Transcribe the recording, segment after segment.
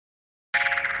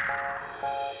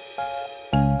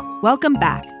Welcome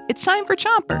back. It's time for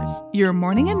Chompers, your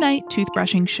morning and night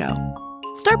toothbrushing show.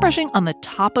 Start brushing on the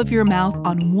top of your mouth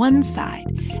on one side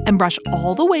and brush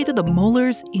all the way to the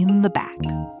molars in the back.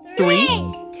 3,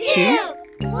 2,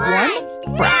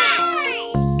 1, brush.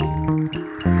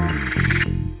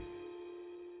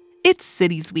 It's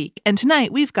Cities Week, and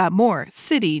tonight we've got more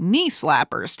city knee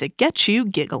slappers to get you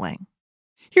giggling.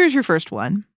 Here's your first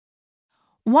one.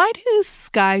 Why do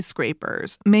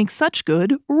skyscrapers make such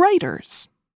good writers?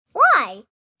 Why?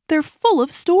 They're full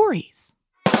of stories.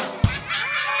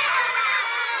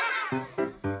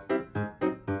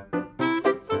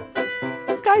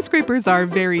 Skyscrapers are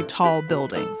very tall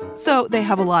buildings, so they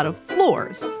have a lot of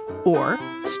floors, or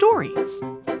stories.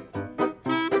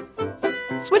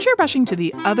 Switch your brushing to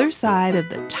the other side of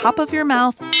the top of your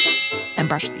mouth and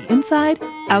brush the inside,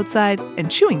 outside, and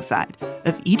chewing side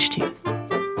of each tooth.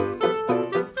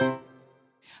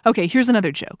 Okay, here's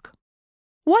another joke.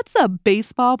 What's a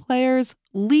baseball player's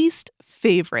least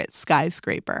favorite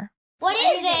skyscraper? What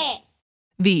is it?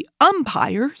 The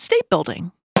Empire State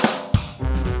Building.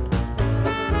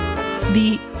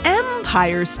 The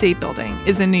Empire State Building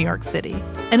is in New York City,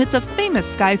 and it's a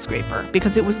famous skyscraper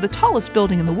because it was the tallest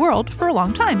building in the world for a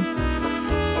long time.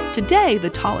 Today, the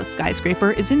tallest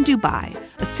skyscraper is in Dubai,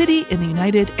 a city in the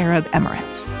United Arab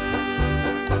Emirates.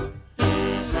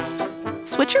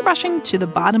 Switch your brushing to the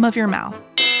bottom of your mouth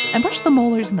and brush the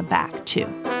molars in the back, too.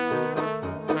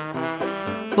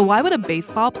 But why would a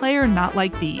baseball player not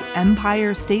like the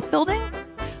Empire State Building?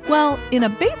 Well, in a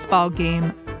baseball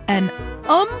game, an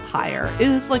umpire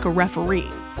is like a referee.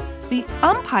 The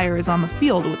umpire is on the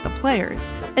field with the players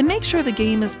and makes sure the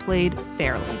game is played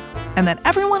fairly and that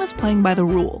everyone is playing by the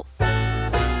rules.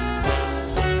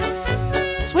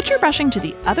 Switch your brushing to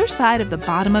the other side of the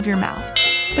bottom of your mouth,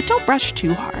 but don't brush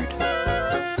too hard.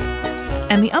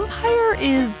 And the umpire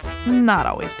is not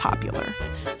always popular.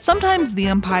 Sometimes the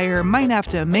umpire might have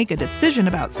to make a decision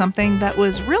about something that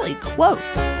was really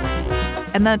close.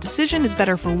 And that decision is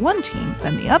better for one team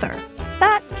than the other.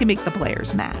 That can make the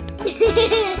players mad.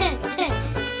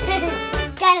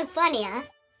 Kind of funny, huh?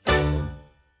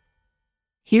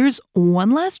 Here's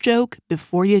one last joke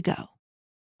before you go.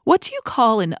 What do you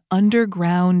call an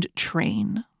underground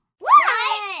train?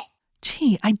 What?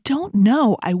 Gee, I don't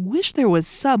know. I wish there was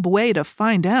some way to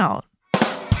find out.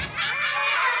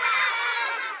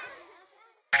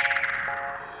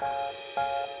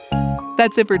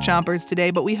 That's it for Chompers today,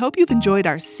 but we hope you've enjoyed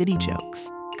our city jokes.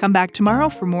 Come back tomorrow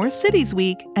for more Cities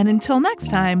Week, and until next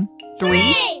time,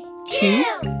 3, 2,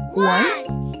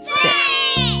 1, spit.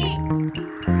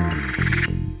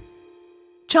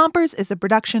 Chompers is a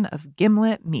production of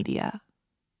Gimlet Media.